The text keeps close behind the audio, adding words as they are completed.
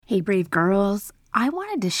Hey, brave girls. I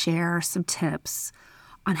wanted to share some tips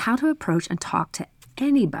on how to approach and talk to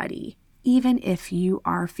anybody, even if you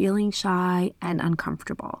are feeling shy and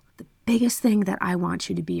uncomfortable. The biggest thing that I want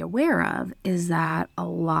you to be aware of is that a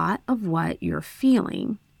lot of what you're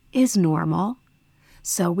feeling is normal.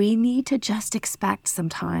 So we need to just expect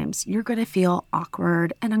sometimes you're going to feel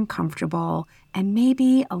awkward and uncomfortable and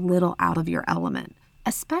maybe a little out of your element,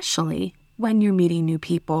 especially when you're meeting new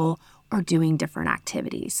people or doing different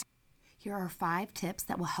activities. Here are 5 tips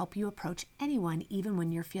that will help you approach anyone even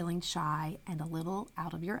when you're feeling shy and a little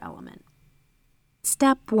out of your element.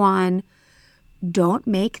 Step 1, don't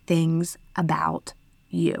make things about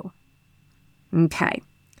you. Okay.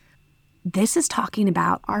 This is talking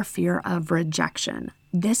about our fear of rejection.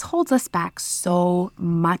 This holds us back so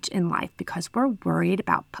much in life because we're worried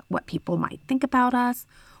about what people might think about us,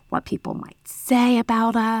 what people might say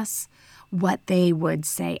about us, what they would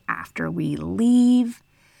say after we leave.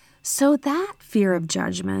 So that fear of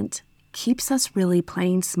judgment keeps us really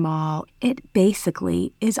playing small. It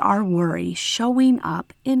basically is our worry showing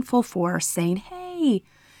up in full force saying, hey,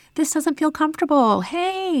 this doesn't feel comfortable.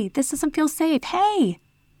 Hey, this doesn't feel safe. Hey,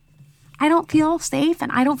 I don't feel safe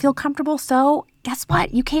and I don't feel comfortable. So guess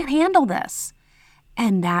what? You can't handle this.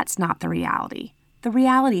 And that's not the reality. The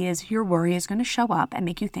reality is your worry is going to show up and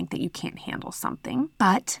make you think that you can't handle something,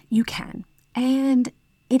 but you can. And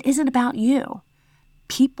it isn't about you.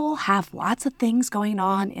 People have lots of things going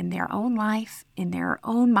on in their own life, in their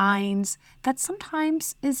own minds, that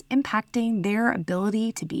sometimes is impacting their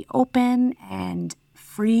ability to be open and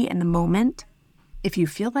free in the moment. If you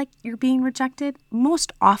feel like you're being rejected,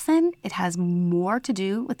 most often it has more to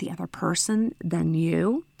do with the other person than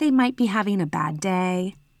you. They might be having a bad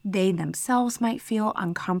day. They themselves might feel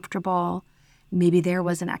uncomfortable. Maybe there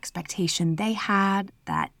was an expectation they had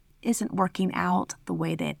that isn't working out the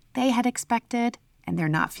way that they had expected, and they're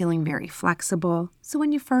not feeling very flexible. So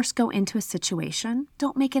when you first go into a situation,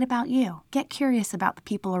 don't make it about you. Get curious about the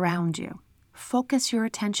people around you. Focus your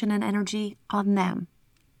attention and energy on them,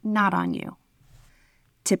 not on you.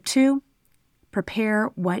 Tip 2, prepare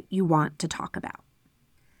what you want to talk about.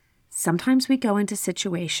 Sometimes we go into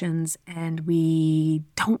situations and we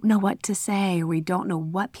don't know what to say, or we don't know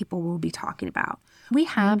what people will be talking about. We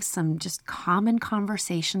have some just common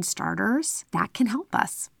conversation starters that can help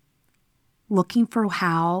us. Looking for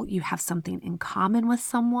how you have something in common with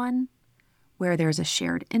someone, where there's a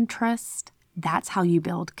shared interest, that's how you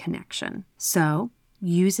build connection. So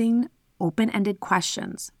using open-ended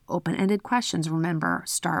questions. Open-ended questions, remember,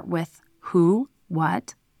 start with who,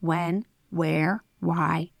 what, when, where,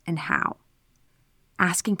 why, and how.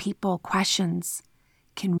 Asking people questions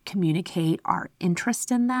can communicate our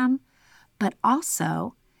interest in them, but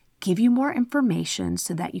also give you more information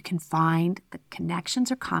so that you can find the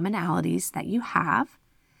connections or commonalities that you have,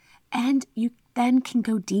 and you then can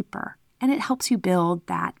go deeper. And it helps you build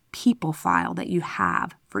that people file that you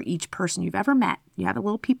have for each person you've ever met. You have a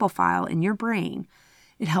little people file in your brain.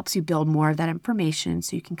 It helps you build more of that information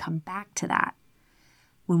so you can come back to that.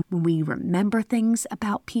 When we remember things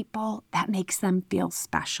about people, that makes them feel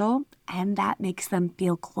special and that makes them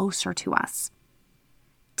feel closer to us.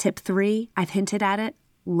 Tip 3, I've hinted at it.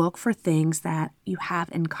 Look for things that you have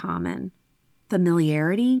in common.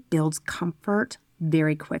 Familiarity builds comfort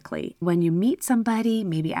very quickly. When you meet somebody,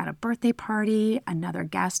 maybe at a birthday party, another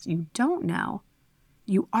guest you don't know,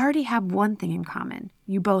 you already have one thing in common.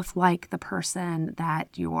 You both like the person that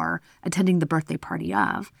you're attending the birthday party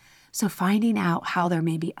of. So finding out how there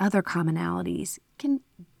may be other commonalities can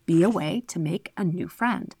be a way to make a new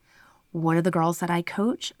friend. One of the girls that I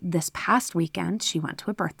coach this past weekend, she went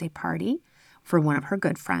to a birthday party for one of her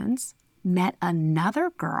good friends, met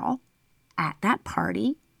another girl at that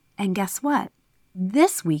party, and guess what?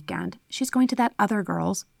 This weekend, she's going to that other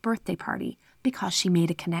girl's birthday party because she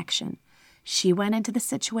made a connection. She went into the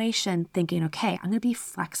situation thinking, okay, I'm going to be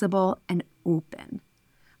flexible and open.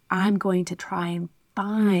 I'm going to try and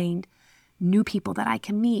find new people that I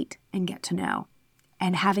can meet and get to know.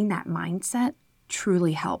 And having that mindset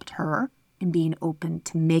truly helped her in being open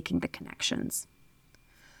to making the connections.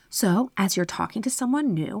 So as you're talking to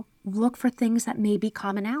someone new, look for things that may be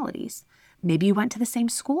commonalities. Maybe you went to the same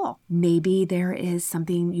school. Maybe there is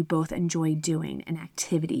something you both enjoy doing, an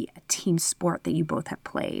activity, a team sport that you both have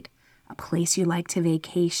played, a place you like to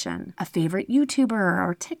vacation, a favorite YouTuber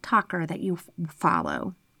or TikToker that you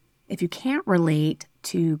follow. If you can't relate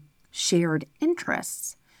to shared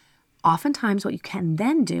interests, oftentimes what you can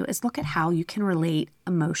then do is look at how you can relate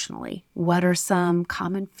emotionally. What are some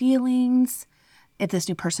common feelings? If this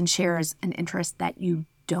new person shares an interest that you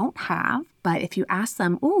don't have, but if you ask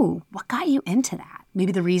them, ooh, what got you into that?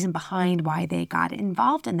 Maybe the reason behind why they got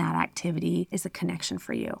involved in that activity is a connection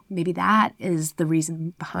for you. Maybe that is the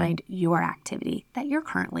reason behind your activity that you're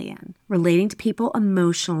currently in. Relating to people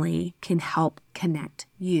emotionally can help connect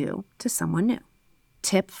you to someone new.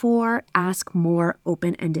 Tip 4, ask more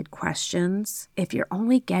open-ended questions. If you're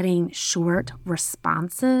only getting short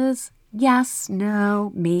responses, yes,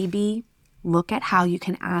 no, maybe, look at how you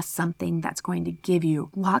can ask something that's going to give you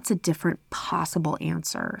lots of different possible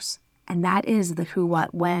answers. And that is the who,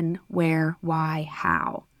 what, when, where, why,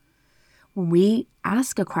 how. When we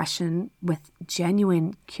ask a question with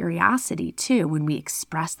genuine curiosity too, when we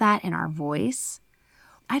express that in our voice,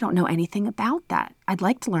 I don't know anything about that. I'd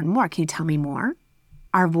like to learn more. Can you tell me more?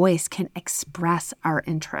 Our voice can express our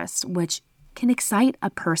interest, which can excite a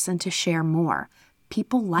person to share more.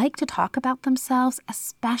 People like to talk about themselves,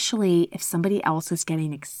 especially if somebody else is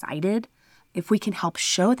getting excited. If we can help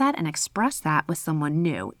show that and express that with someone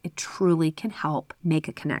new, it truly can help make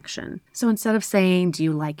a connection. So instead of saying, do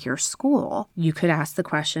you like your school? You could ask the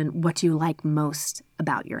question, what do you like most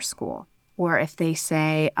about your school? Or if they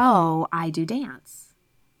say, oh, I do dance.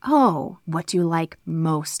 Oh, what do you like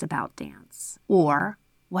most about dance? Or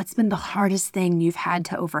what's been the hardest thing you've had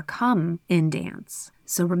to overcome in dance?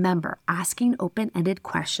 So remember, asking open-ended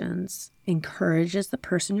questions encourages the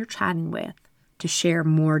person you're chatting with to share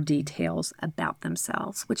more details about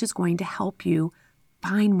themselves, which is going to help you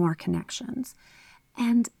find more connections.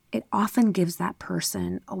 And it often gives that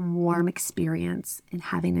person a warm experience in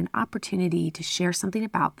having an opportunity to share something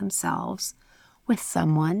about themselves with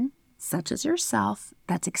someone, such as yourself,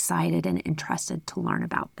 that's excited and interested to learn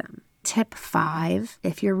about them. Tip 5,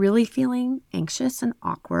 if you're really feeling anxious and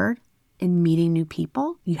awkward in meeting new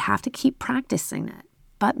people, you have to keep practicing it.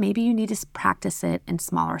 But maybe you need to practice it in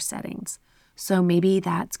smaller settings. So maybe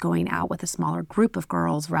that's going out with a smaller group of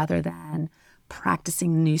girls rather than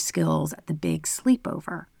practicing new skills at the big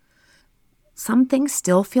sleepover. Some things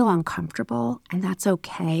still feel uncomfortable, and that's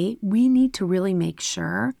okay. We need to really make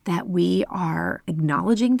sure that we are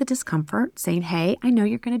acknowledging the discomfort, saying, hey, I know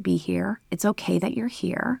you're going to be here. It's okay that you're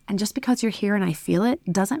here. And just because you're here and I feel it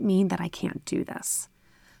doesn't mean that I can't do this.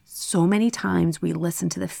 So many times we listen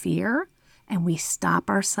to the fear and we stop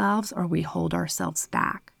ourselves or we hold ourselves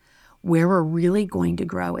back. Where we're really going to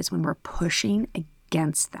grow is when we're pushing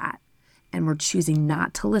against that. And we're choosing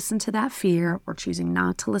not to listen to that fear. We're choosing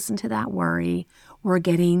not to listen to that worry. We're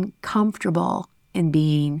getting comfortable in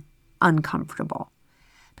being uncomfortable.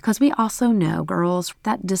 Because we also know, girls,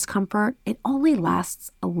 that discomfort, it only lasts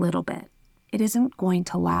a little bit. It isn't going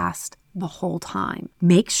to last the whole time.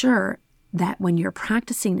 Make sure that when you're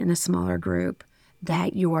practicing in a smaller group,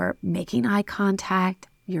 that you're making eye contact,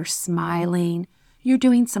 you're smiling, you're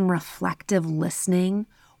doing some reflective listening,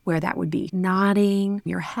 where that would be nodding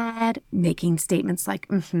your head, making statements like,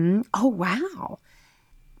 oh, wow,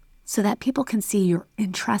 so that people can see you're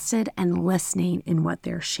interested and listening in what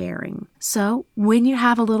they're sharing. So when you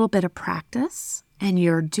have a little bit of practice and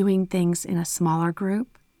you're doing things in a smaller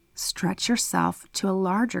group, stretch yourself to a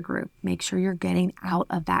larger group. Make sure you're getting out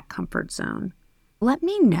of that comfort zone. Let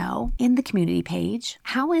me know in the community page,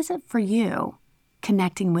 how is it for you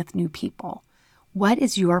connecting with new people? What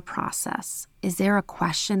is your process? Is there a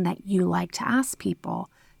question that you like to ask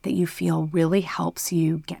people that you feel really helps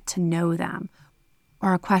you get to know them?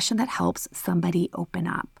 Or a question that helps somebody open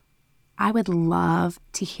up? I would love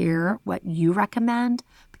to hear what you recommend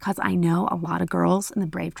because I know a lot of girls in the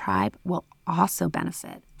Brave Tribe will also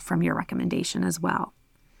benefit from your recommendation as well.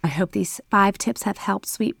 I hope these 5 tips have helped,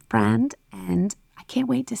 sweet friend, and I can't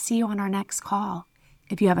wait to see you on our next call.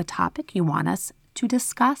 If you have a topic you want us to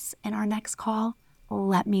discuss in our next call,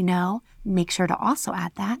 let me know. Make sure to also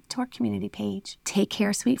add that to our community page. Take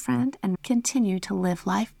care, sweet friend, and continue to live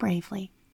life bravely.